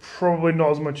it? Probably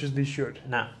not as much as they should.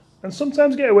 No. And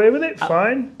sometimes get away with it.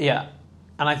 Fine. Yeah.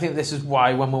 And I think this is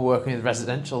why when we're working with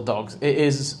residential dogs, it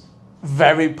is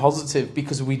very positive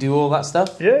because we do all that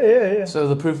stuff. Yeah. So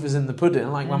the proof is in the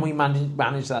pudding. Like when we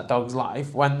manage that dog's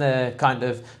life, when their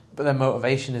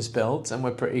motivation is built, and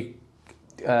we're pretty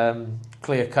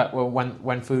clear cut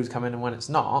when food's coming and when it's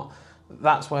not.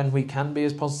 That's when we can be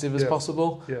as positive as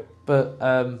possible. Yeah. But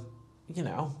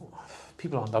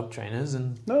people aren't dog trainers,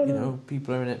 and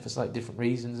people are in it for slightly different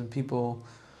reasons, and people.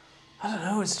 I don't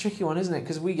know, it's a tricky one, isn't it?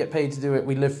 Because we get paid to do it,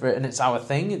 we live for it, and it's our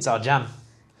thing, it's our jam.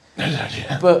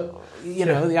 But,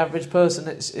 the average person,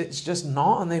 it's just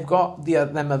not, and they've got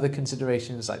them other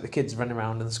considerations, like the kids running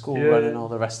around and the school run and all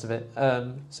the rest of it.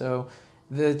 So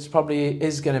there's probably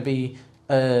is going to be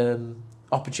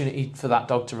opportunity for that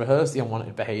dog to rehearse the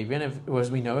unwanted behaviour, and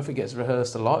as we know, if it gets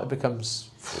rehearsed a lot, it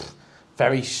becomes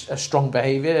a strong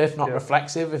behaviour, if not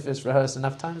reflexive, if it's rehearsed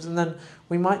enough times, and then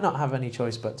we might not have any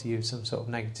choice but to use some sort of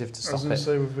negative to stop it. I was going to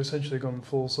say, we've essentially gone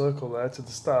full circle there to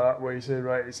the start, where you say,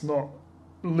 right, it's not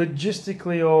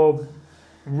logistically or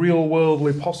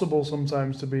real-worldly possible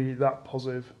sometimes to be that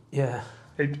positive. Yeah.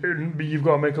 You've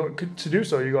got to to do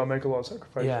so, you've got to make a lot of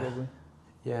sacrifice, probably.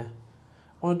 Yeah.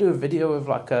 I want to do a video of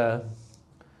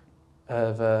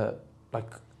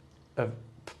a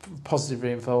positive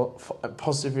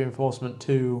reinforcement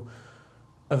to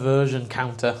aversion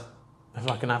counter of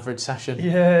like an average session.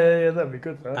 Yeah, that'd be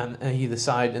good. That. And either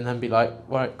side, and then be like,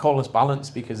 right, call us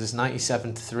balanced because it's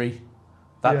 97-3.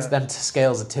 That's them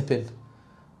scales are tipping,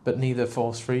 but neither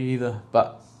force free either.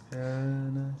 But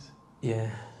nice.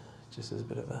 Yeah, just as a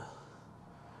bit of a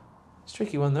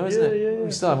tricky one though, isn't it? Yeah,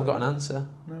 we still haven't got an answer.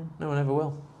 No one ever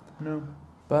will. No.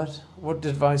 But what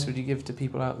advice would you give to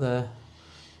people out there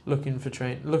looking for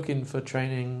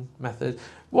training methods?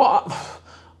 What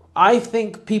I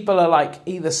think people are like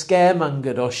either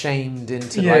scaremongered or shamed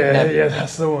into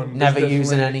that's the one. Never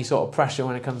using any sort of pressure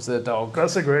when it comes to the dog.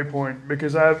 That's a great point,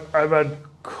 because I've had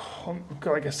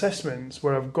like assessments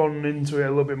where I've gone into it a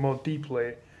little bit more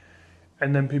deeply,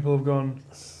 and then people have gone,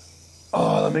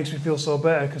 "Oh, that makes me feel so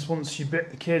better," because once she bit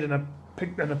the kid and I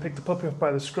picked the puppy off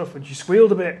by the scruff and she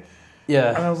squealed a bit.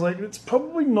 Yeah. And I was like, it's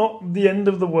probably not the end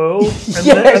of the world. And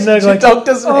yes, they're like, dog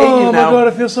doesn't hate you now. Oh my God,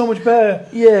 I feel so much better.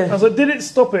 Yeah. I was like, did it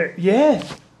stop it? Yeah.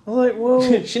 I was like, well...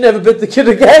 she never bit the kid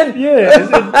again.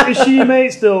 Yeah. Is she your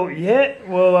mate still? Yeah.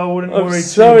 Well, I wouldn't worry too much. I'm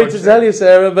sorry to tell you,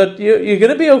 Sarah, but you're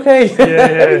going to be okay.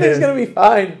 Everything's going to be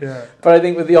fine. Yeah. But I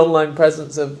think with the online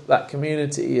presence of that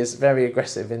community is very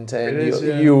aggressive in terms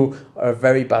you are a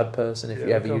very bad person if you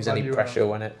ever use any pressure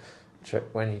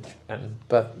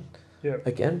but... Yeah.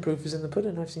 Again, proof is in the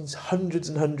pudding. I've seen hundreds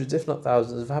and hundreds, if not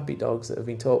thousands, of happy dogs that have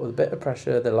been taught with a bit of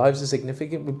pressure. Their lives are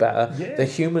significantly better. Yeah. Their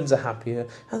humans are happier,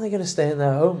 and they're going to stay in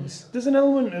their homes. There's an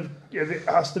element of it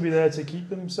has to be there to keep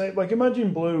them safe. Like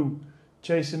imagine Blue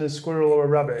chasing a squirrel or a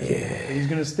rabbit. Yeah. He's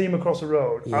going to steam across the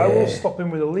road. Yeah. I will stop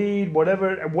him with a lead, whatever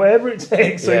it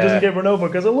takes, so he doesn't get run over.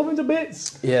 Because I love him to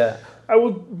bits. Yeah. I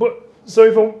would, but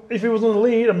so if he was on the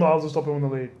lead, I'm not allowed to stop him on the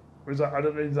lead. Is that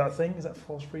a thing? Is that a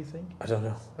force-free thing? I don't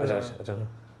know. I don't know.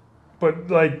 But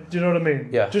like, do you know what I mean?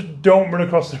 Yeah. Just don't run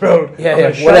across the road.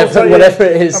 Yeah. Whatever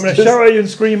it is. I'm going to shout at you and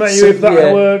scream at you if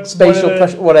that works. Spatial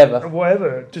pressure, whatever.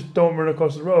 Whatever. Just don't run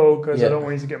across the road because I don't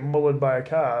want you to get mullered by a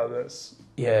car. That's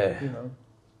I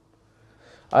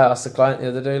asked the client the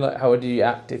other day, like, how would you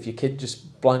act if your kid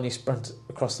just blindly sprinted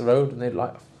across the road and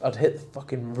I'd hit the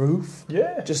fucking roof.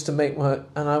 Yeah. Just to make and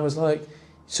I was like.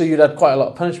 So you'd had quite a lot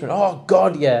of punishment. Oh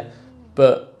God, yeah,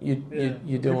 but you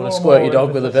don't want to squirt your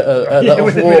dog with a bit of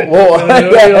water. Watch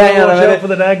out for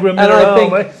the Niagara mineral. I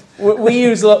think we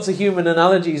use lots of human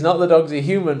analogies. Not the dogs are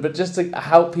human, but just to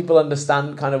help people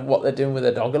understand kind of what they're doing with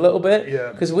their dog a little bit.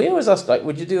 Yeah. Because we always ask, like,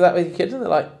 would you do that with your kids? And they're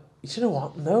like, you know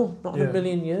what? No, not in a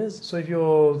million years. So if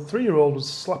your 3-year-old was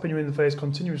slapping you in the face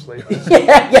continuously,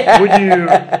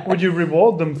 would you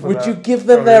reward them for that? Would you give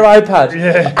them their iPad?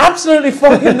 Yeah. Absolutely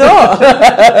fucking not.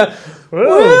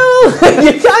 Well,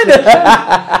 you kind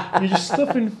of... You're just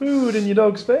stuffing food in your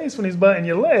dog's face when he's biting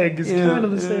your leg. It's kind of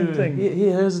the same thing.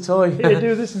 Here's a toy. Here,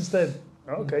 do this instead.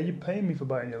 Okay, you're paying me for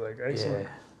biting your leg. Excellent.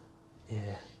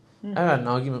 Yeah. I had an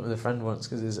argument with a friend once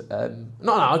because not an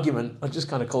argument. I just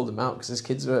kind of called him out because his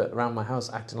kids were around my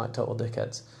house acting like total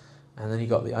dickheads, and then he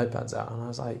got the iPads out, and I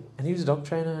was like, and he was a dog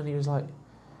trainer, and he was like,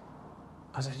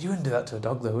 I was like, you wouldn't do that to a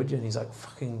dog though, would you? And he's like,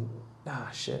 fucking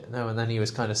shit, no. And then he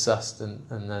was kind of sussed, and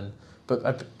then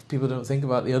people don't think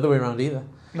about the other way around either.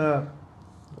 No.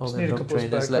 All the dog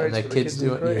trainers letting their kids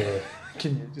do it.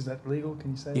 Is that legal?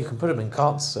 Can you say You that? can put them in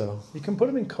cots, so... You can put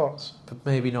them in cots. But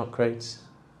maybe not crates.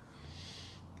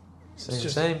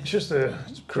 Same. It's just a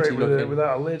crate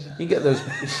without a lid. You get those...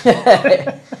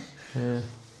 yeah.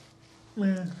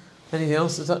 Yeah. Anything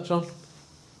else to touch on?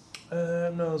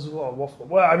 No, there's a lot of waffle.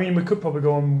 Well, I mean, we could probably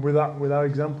go on with our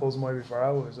examples maybe for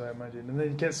hours, I imagine. And then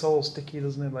it gets all sticky,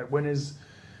 doesn't it? Like, when is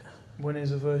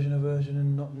aversion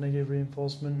and not negative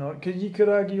reinforcement? Because you could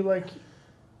argue, like,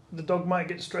 the dog might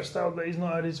get stressed out that he's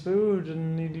not had his food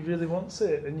and he really wants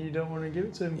it, and you don't want to give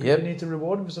it to him because you need to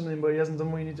reward him for something, but he hasn't done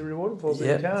what you need to reward him for, so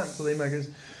you can't. So they make us,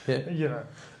 you know.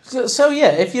 So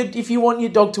yeah, if you want your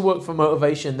dog to work for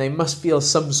motivation, they must feel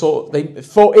some sort.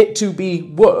 For it to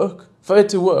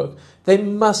work, they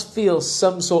must feel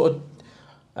some sort of.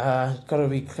 Got to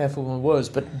be careful with my words,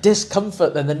 but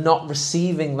discomfort that they're not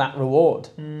receiving that reward.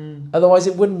 Otherwise,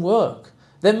 it wouldn't work.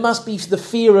 There must be the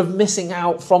fear of missing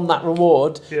out from that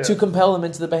reward to compel them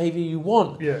into the behaviour you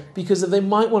want. Yeah. Because they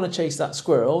might want to chase that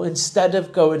squirrel instead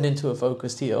of going into a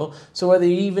focused heel. So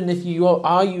even if you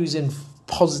are using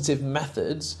positive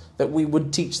methods that we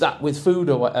would teach that with food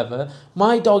or whatever,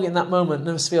 my dog in that moment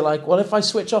must feel like, well, if I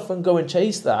switch off and go and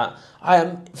chase that, I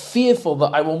am fearful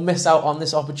that I will miss out on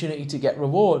this opportunity to get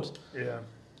reward. Yeah.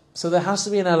 So there has to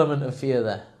be an element of fear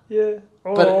there. Yeah.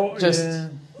 But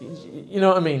you know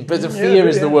what I mean? But the fear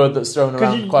is the word that's thrown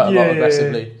around quite a lot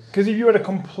aggressively. Because if you had a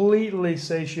completely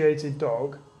satiated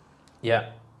dog... Yeah.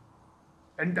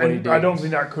 And I don't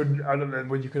think that could... I don't know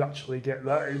whether you could actually get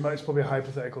that. It's probably a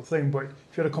hypothetical thing. But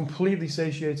if you had a completely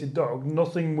satiated dog,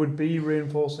 nothing would be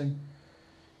reinforcing.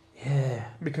 Yeah.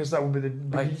 Because that would be the...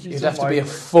 You'd have to be a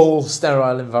full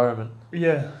sterile environment.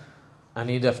 Yeah. And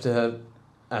you'd have to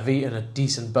have eaten a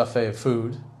decent buffet of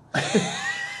food.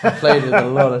 And played with a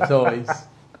lot of toys.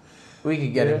 We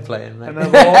could get him playing, mate.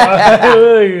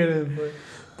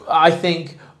 I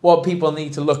think what people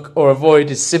need to look or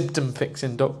avoid is symptom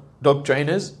fixing dog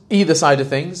trainers, either side of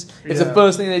things. If the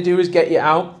first thing they do is get you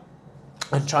out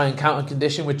and try and counter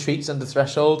condition with treats under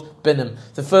threshold, bin them.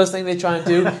 The first thing they try and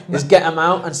do is get them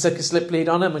out and stick a slip lead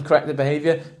on them and correct the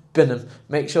behaviour, bin them.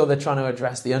 Make sure they're trying to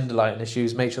address the underlying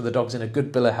issues, make sure the dog's in a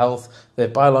good bill of health, they're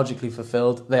biologically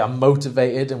fulfilled, they are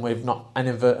motivated, and we've not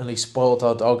inadvertently spoiled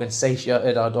our dog and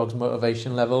satiated our dog's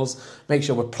motivation levels. Make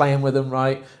sure we're playing with them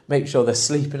right, make sure they're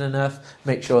sleeping enough,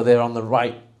 make sure they're on the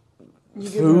right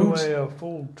food. You're giving away a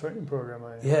full training program,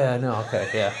 are you? Yeah, no, okay,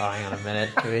 yeah, hang on a minute.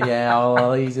 Yeah,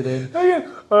 I'll ease it in. Oh, yeah.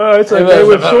 It's okay,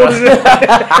 we've sorted it.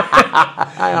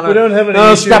 Hang on. We don't have any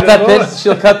No, issues scrap that at bit. all.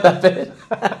 She'll cut that bit.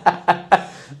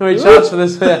 We charge for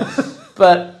this.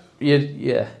 But,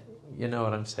 you know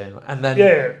what I'm saying. And then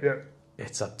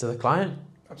it's up to the client.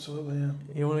 Absolutely, yeah.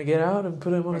 You want to get out and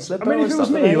put him on a slipper? I mean, if it was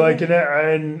me,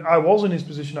 and I was in his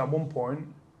position at one point,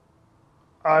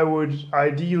 I would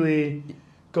ideally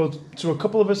go to a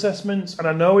couple of assessments, and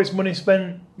I know it's money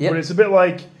spent, but it's a bit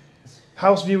like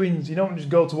house viewings. You don't just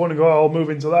go to one and go, oh, I'll move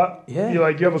into that. Yeah, you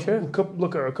have a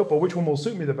look at a couple. Which one will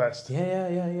suit me the best?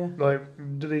 Yeah. Like,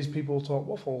 do these people talk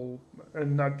waffle?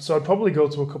 And so I'd probably go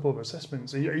to a couple of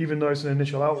assessments, even though it's an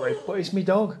initial outlay. But it's me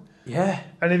dog. Yeah.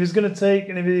 And if he's going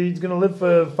to live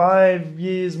for 5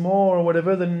 years more or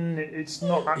whatever, then it's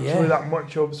not actually that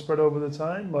much spread over the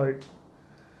time. Like,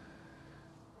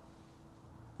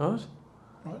 what?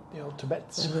 Right, the old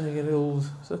Tibets. I'm going to get a little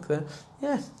stuck there.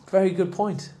 Yeah, very good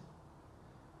point.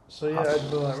 So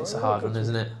I'd be like, it's a hard one,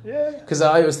 isn't it? Yeah. Because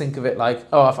I always think of it like,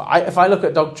 if I look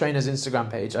at dog trainers' Instagram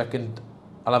page,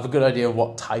 I'll have a good idea of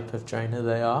what type of trainer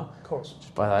they are. Of course.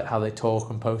 Just by like how they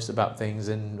talk and post about things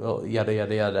and yada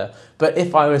yada yada. But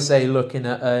if I was say looking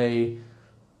at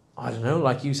I don't know,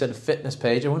 like you said, a fitness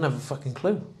page, I wouldn't have a fucking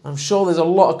clue. I'm sure there's a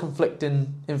lot of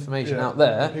conflicting information out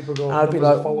there. People go, and I'd be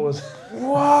like, followers.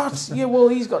 What? Yeah, well,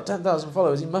 he's got 10,000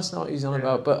 followers. He must know what he's on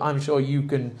about. But I'm sure you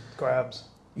can. Got abs.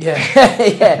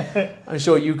 Yeah. I'm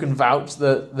sure you can vouch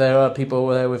that there are people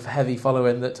there with heavy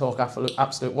following that talk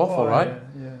absolute waffle, right?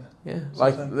 Yeah.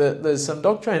 Like there's some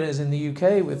dog trainers in the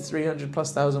UK with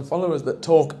 300,000+ followers that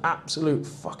talk absolute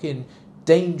fucking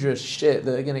dangerous shit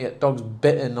that are going to get dogs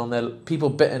bitten on their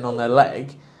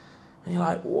leg, and you're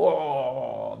like,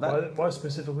 whoa. Why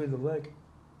specifically the leg?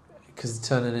 Because it's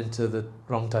turning into the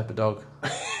wrong type of dog.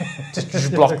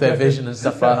 just block their vision and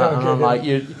stuff like that. And I'm like,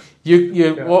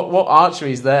 what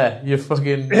archery's there? You're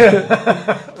fucking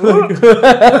on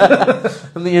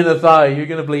the inner thigh. You're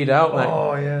gonna bleed out, mate.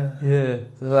 Oh yeah. Yeah.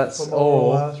 So that's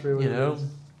all.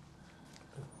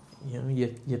 You're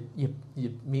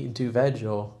meeting two veg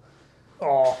or.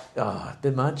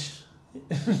 Bit much.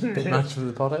 Bit much for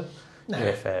the potter.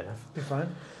 Yeah, fair enough. Be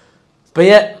fine. But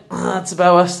yeah, that's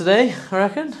about us today, I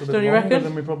reckon. Don't you reckon?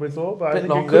 Than we probably thought, but I think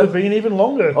longer. It could have been even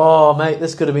longer. Oh, mate,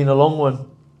 this could have been a long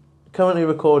one. Currently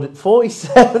recorded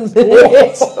 47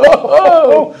 minutes.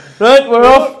 Right, we're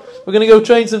off. We're going to go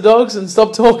train some dogs and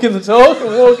stop talking the talk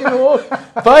and walking the walk.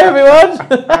 Bye,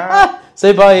 everyone.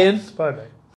 Say bye, Ian. Bye, mate.